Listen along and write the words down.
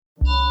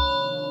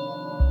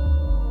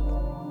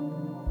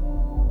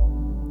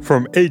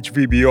From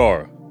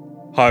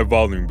HVBR, High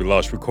Volume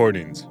Bilash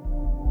Recordings,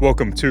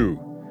 welcome to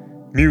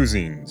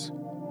Musings,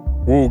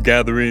 Wool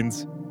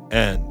Gatherings,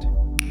 and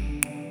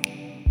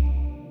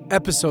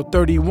Episode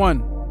 31,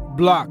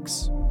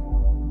 Blocks.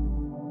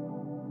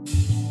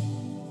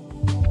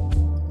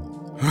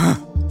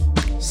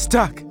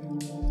 Stuck.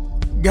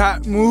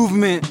 Got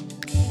movement.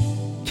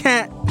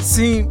 Can't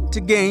seem to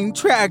gain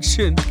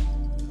traction.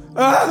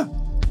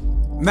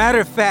 Matter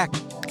of fact,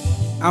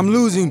 I'm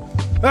losing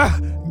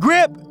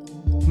grip.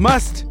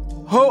 Must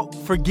hope.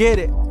 Forget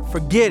it.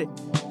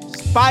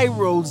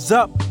 Spirals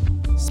up,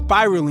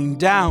 spiraling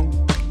down.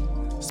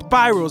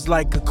 Spirals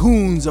like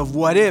cocoons of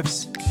what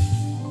ifs.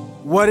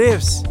 What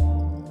ifs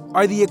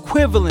are the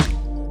equivalent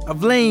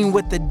of laying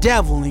with the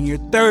devil in your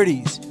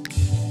 30s.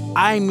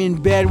 I'm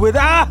in bed with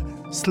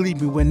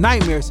sleeping with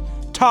nightmares,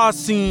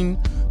 tossing,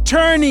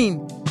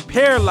 turning,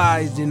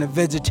 paralyzed in a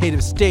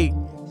vegetative state,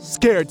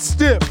 scared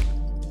stiff.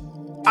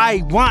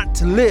 I want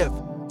to live.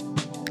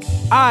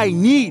 I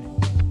need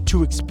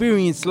to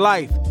experience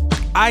life.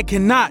 I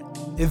cannot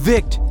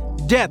evict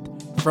death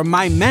from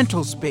my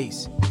mental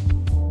space.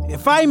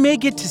 If I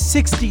make it to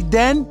 60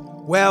 then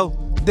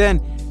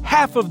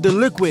half of the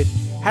liquid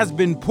has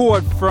been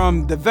poured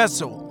from the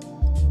vessel.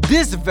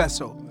 This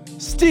vessel,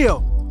 still,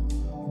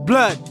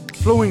 blood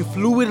flowing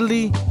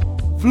fluidly,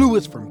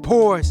 fluids from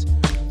pores,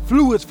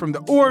 fluids from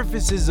the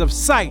orifices of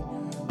sight,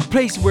 a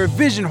place where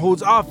vision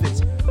holds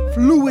office,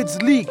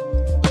 fluids leak.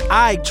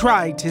 I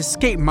try to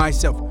escape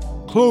myself,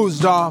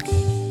 closed off,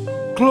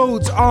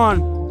 clothes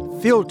on,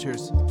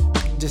 filters,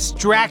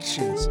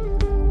 distractions,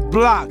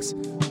 blocks,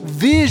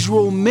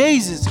 visual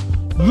mazes.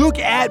 Look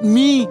at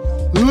me.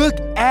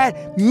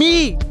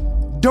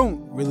 Don't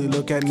really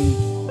look at me.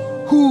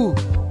 Who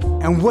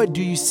and what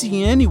do you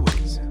see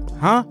anyways,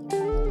 huh?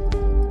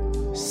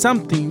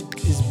 Something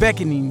is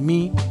beckoning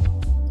me.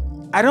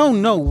 I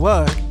don't know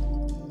what,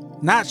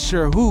 not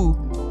sure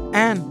who,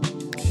 and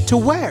to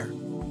where.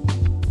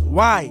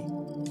 Why?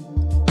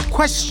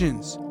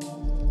 Questions.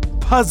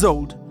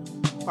 Puzzled.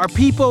 Are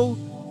people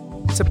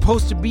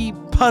supposed to be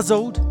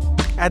puzzled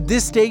at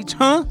this stage,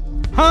 huh?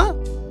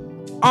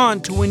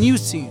 On to a new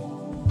scene.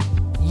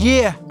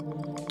 Yeah,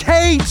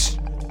 cage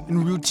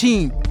and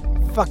routine.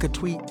 Fuck a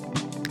tweet.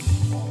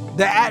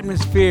 The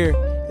atmosphere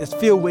is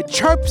filled with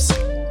chirps.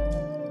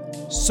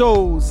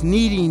 Souls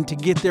needing to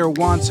get their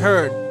wants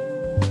heard.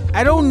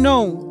 I don't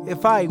know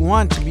if I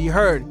want to be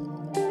heard.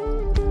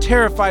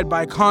 Terrified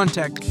by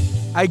contact.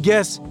 I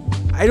guess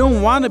I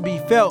don't want to be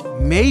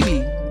felt.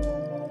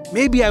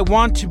 Maybe I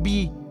want to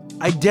be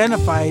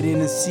identified in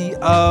a sea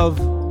of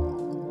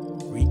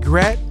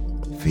regret,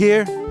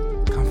 fear,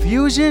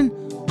 confusion,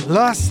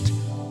 lust,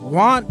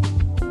 want,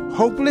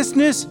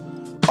 hopelessness.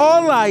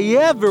 All I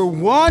ever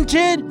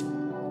wanted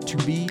to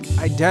be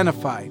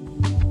identified.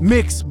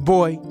 Mixed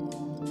boy,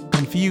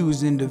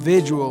 confused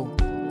individual.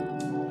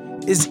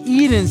 Is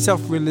Eden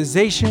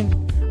self-realization?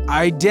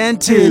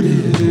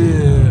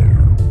 Identity.